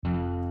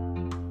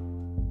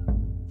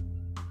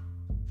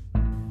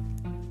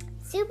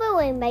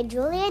Superworm by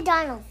Julia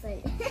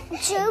Donaldson.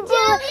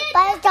 Super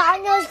by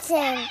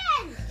Donaldson.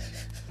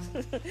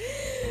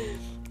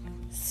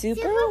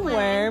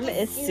 Superworm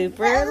is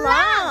super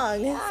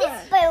long.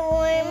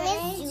 Superworm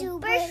is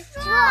super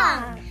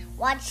strong.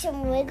 Watch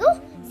him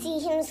wiggle, see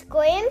him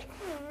squirm.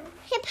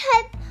 Hip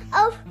hip,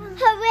 oh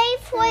hooray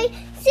for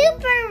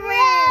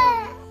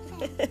Superworm!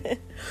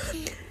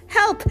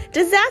 Help!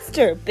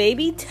 Disaster!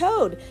 Baby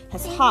Toad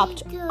has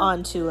hopped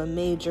onto a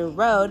major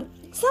road.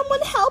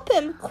 Someone help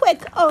him!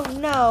 Quick! Oh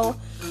no!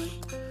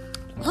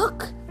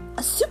 Look!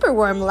 A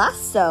superworm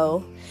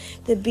lasso!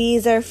 The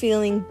bees are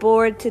feeling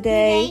bored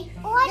today.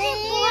 What a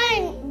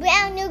boring! We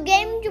have no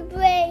game to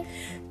play.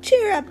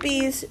 Cheer up,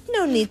 bees.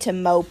 No need to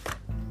mope.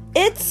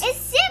 It's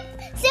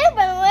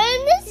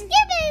Superworm the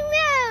skipping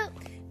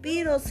rope.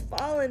 Beetle's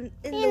fallen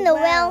in the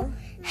well.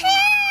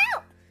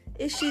 Help!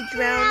 Is she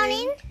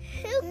drowning?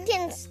 Who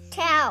can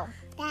tell?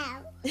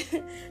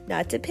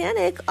 Not to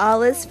panic.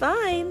 All is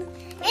fine.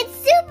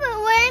 It's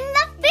Superworm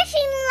the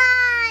fishing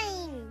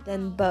line.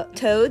 Then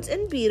toads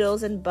and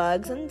beetles and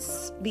bugs and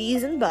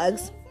bees and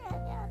bugs,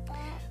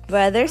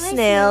 brother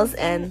snails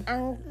and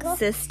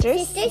sister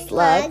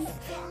slugs,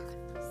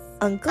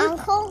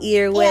 Uncle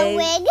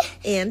Earwig,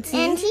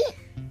 Auntie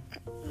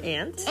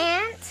Ant,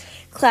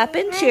 clap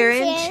and cheer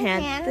and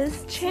chant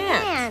this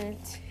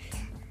chant.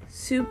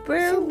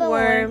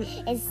 Superworm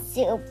is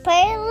super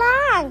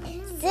long.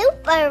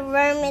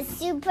 Superworm is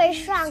super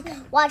strong.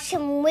 Watch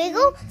him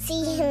wiggle,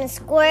 see him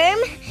squirm.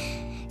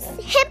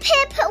 Hip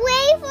hip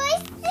hooray for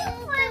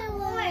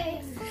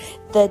Superworm.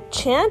 The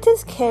chant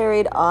is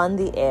carried on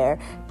the air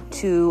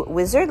to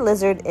Wizard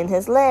Lizard in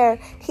his lair.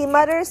 He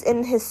mutters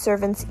in his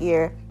servant's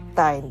ear,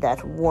 "Find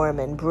that worm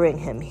and bring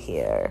him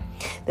here."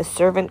 The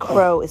servant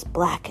crow is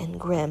black and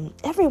grim.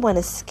 Everyone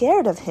is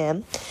scared of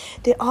him.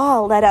 They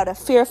all let out a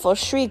fearful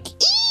shriek,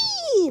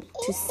 "Ee!"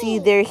 to see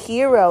their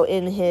hero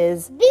in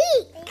his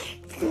beak.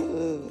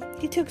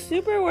 He took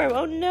Superworm.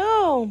 Oh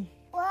no!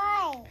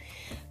 Why?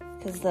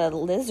 Because the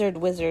lizard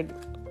wizard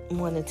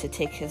wanted to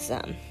take his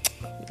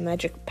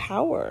magic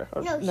power.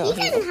 No,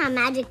 he doesn't have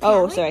magic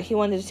power. Oh, sorry. He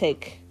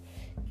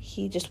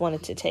just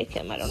wanted to take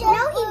him. I don't know.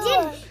 No, he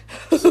didn't.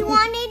 He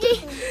wanted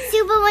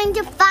Superworm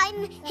to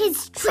find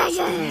his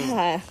treasure.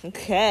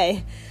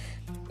 Okay.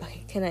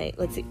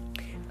 Let's see.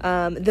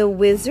 The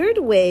wizard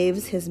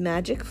waves his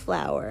magic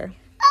flower.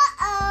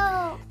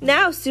 Uh-oh.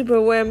 Now,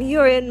 Superworm,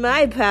 you're in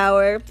my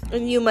power,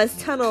 and you must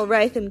tunnel,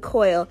 writhe, and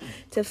coil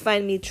to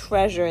find me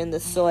treasure in the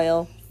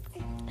soil.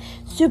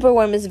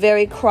 Superworm is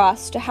very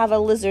cross to have a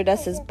lizard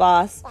as his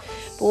boss,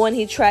 but when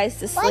he tries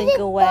to slink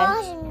away...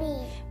 Boss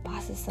mean?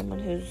 Boss is someone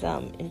who's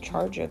in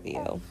charge of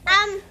you.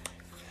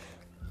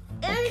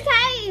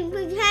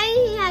 Pretend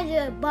he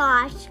has a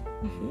boss,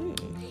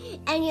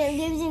 and he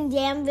lives in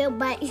Danville,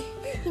 but he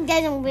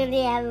doesn't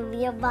really have a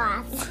real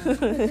boss.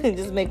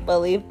 Just make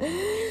believe.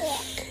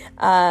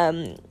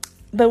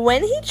 But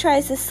when he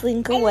tries to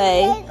slink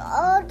away... I like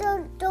all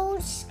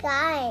those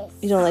guys.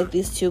 You don't like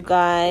these two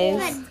guys?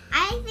 But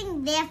I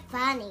think they're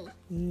funny.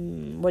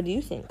 What do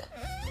you think?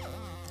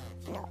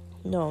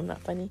 No, not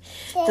funny.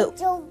 They're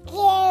so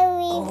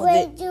scary.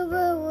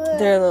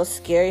 They're a little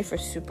scary for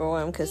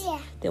Superworm because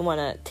they want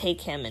to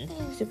take him. And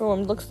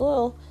Superworm looks a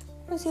little...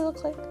 What does he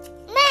look like?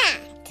 Mad.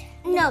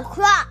 No,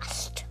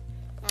 crossed.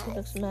 He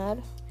looks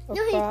mad? Or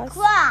No, cross? he's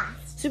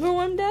crossed.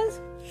 Superworm does?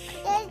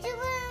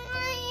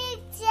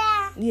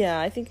 Yeah,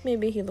 I think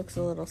maybe he looks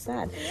a little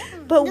sad.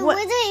 But the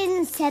wizard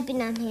isn't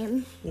stepping on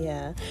him.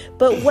 Yeah.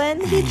 But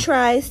when he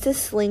tries to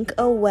slink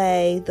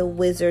away, the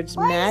wizard's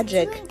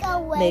magic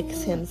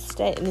makes him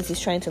stay. It means he's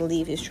trying to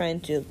leave. He's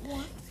trying to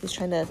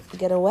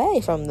get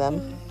away from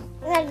them.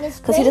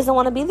 Because he doesn't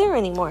want to be there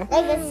anymore.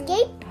 Like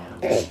escape?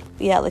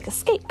 Yeah, like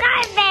escape.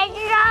 Garbage!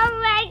 Oh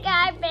my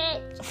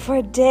garbage!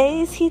 For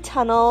days he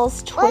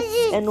tunnels,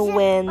 twists and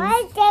wins.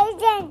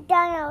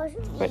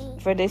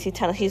 For days he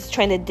tunnels. He's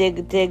trying to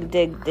dig.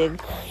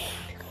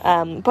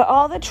 But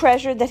all the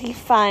treasure that he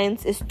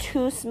finds is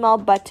 2 small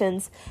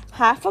buttons,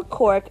 half a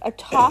cork, a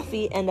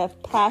toffee, and a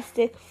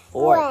plastic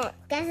fork.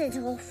 That's a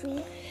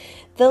toffee.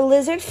 The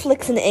lizard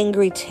flicks an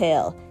angry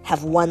tail.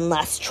 Have one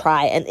last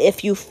try, and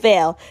if you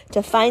fail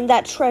to find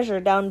that treasure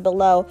down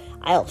below,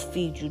 I'll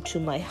feed you to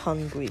my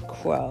hungry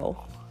crow.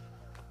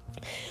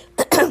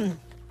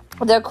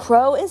 The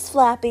crow is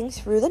flapping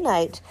through the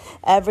night.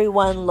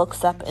 Everyone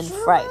looks up in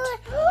fright.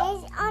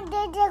 He's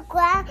under the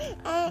ground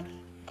and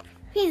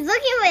he's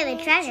looking for the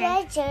treasure.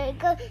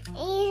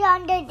 He's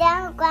under the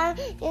ground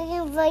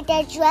looking for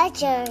the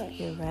treasure.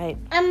 You're right.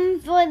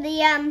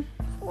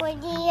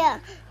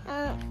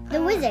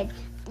 The wizard.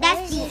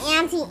 That's the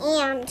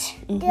anti-ant.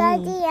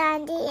 That's the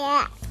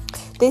anti-ant.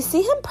 They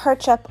see him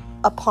perch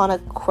upon a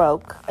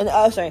croak.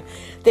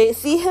 They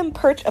see him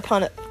perch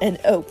upon an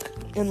oak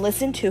and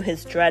listen to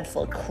his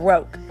dreadful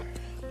croak.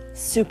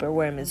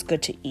 Superworm is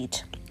good to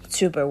eat.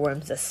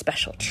 Superworm's a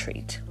special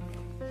treat.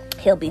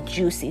 He'll be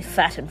juicy,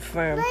 fat, and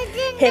firm.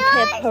 Hip,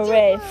 hip,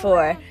 hooray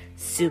for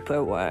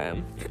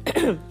Superworm.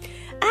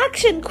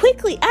 Action,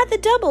 quickly, at the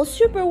double.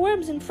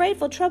 Superworm's in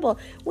frightful trouble.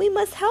 We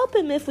must help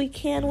him if we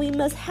can. We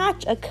must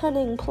hatch a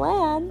cunning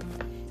plan.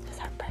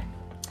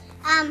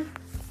 I'm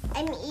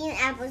eating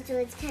apples, so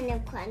it's kind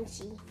of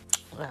crunchy.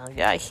 Well,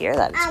 yeah, I hear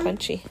that. It's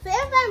crunchy.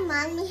 Wherever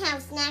mommy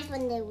have snacks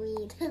when they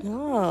read.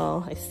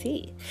 Oh, I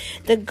see.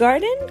 The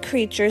garden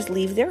creatures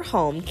leave their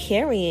home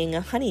carrying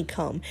a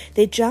honeycomb.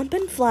 They jump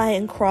and fly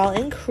and crawl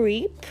and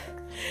creep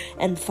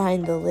and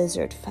find the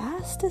lizard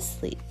fast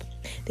asleep.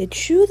 They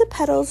chew the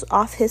petals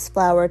off his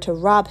flower to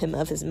rob him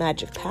of his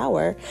magic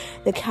power.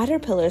 The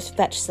caterpillars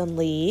fetch some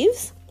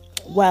leaves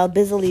while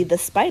busily the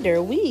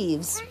spider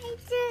weaves.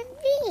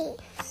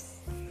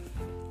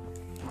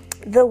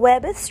 The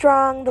web is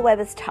strong, the web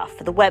is tough,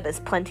 the web is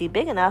plenty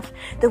big enough.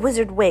 The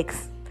wizard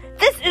wakes.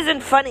 This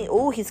isn't funny.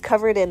 Oh, he's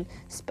covered in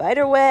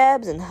spider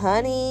webs and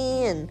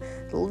honey and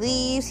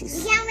leaves. You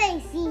can't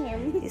really see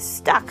him. He's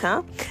stuck,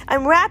 huh?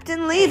 I'm wrapped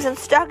in leaves and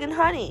stuck in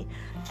honey.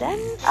 Then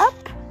up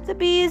the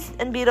bees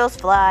and beetles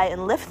fly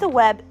and lift the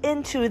web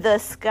into the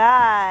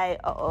sky.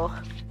 Uh-oh.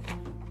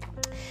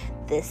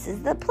 This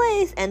is the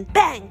place. And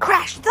bang,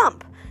 crash,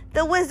 thump.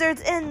 The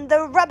wizard's in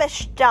the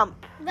rubbish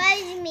dump.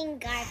 Rubbish means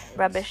garbage.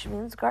 Rubbish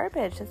means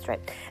garbage, that's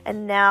right.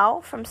 And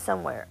now, from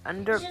somewhere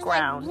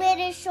underground. Just like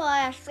British or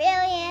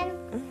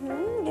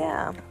Australian.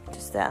 Yeah,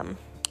 just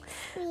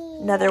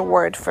another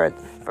word for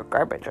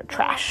garbage or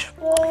trash.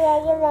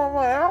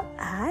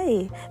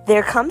 Aye.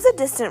 There comes a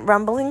distant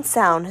rumbling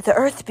sound. The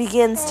earth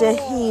begins to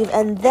heave,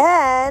 and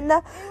then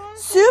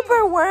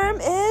Superworm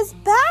is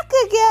back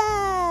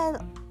again.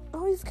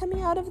 Oh, he's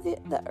coming out of the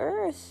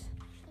earth.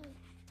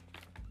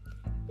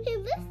 He's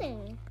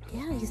listening.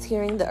 Yeah, he's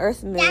hearing the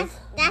earth move.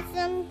 That's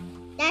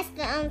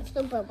the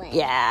Superworm.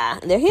 Yeah,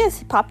 and there he is.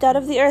 He popped out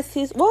of the earth.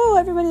 Whoa!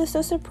 Everybody is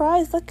so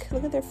surprised. Look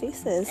at their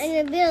faces.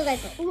 And the beetle's like,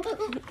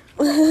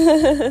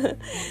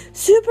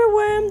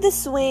 Superworm, the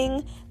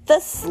swing, the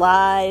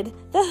slide,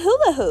 the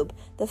hula hoop,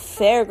 the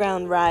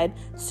fairground ride.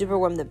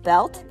 Superworm, the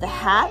belt, the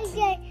hat.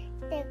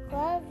 The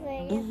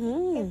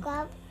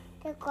glove.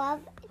 The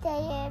glove.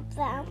 The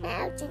brown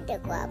mouse in the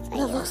glove.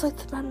 It looks like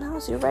the brown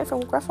mouse. You're right,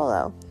 from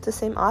Gruffalo. It's the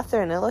same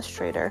author and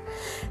illustrator.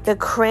 The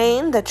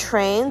crane, the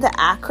train, the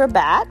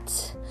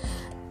acrobat.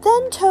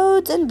 Then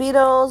toads and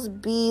beetles,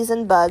 bees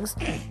and bugs,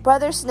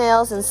 brother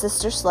snails and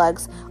sister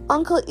slugs,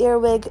 Uncle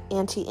Earwig,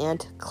 Auntie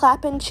Ant,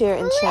 clap and cheer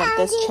and chant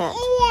this chant.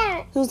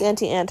 Who's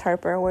Auntie Ant,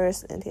 Harper?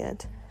 Where's Auntie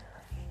Ant?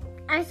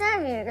 I saw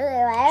her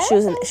earlier.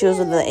 She was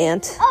with the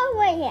ant. Oh,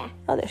 right here.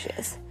 Oh, there she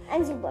is.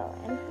 And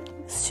Superworm.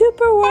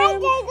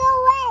 Superworm. Go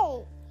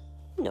away.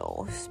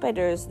 No,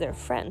 Spider is their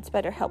friend.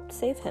 Spider helped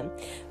save him.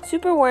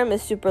 Superworm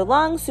is super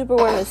long.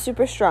 Superworm is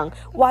super strong.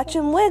 Watch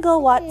him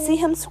wiggle. See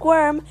him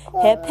squirm.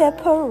 Hip, hip,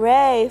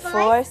 hooray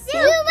for Superworm.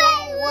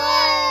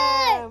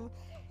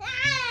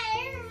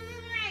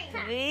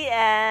 The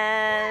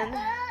end.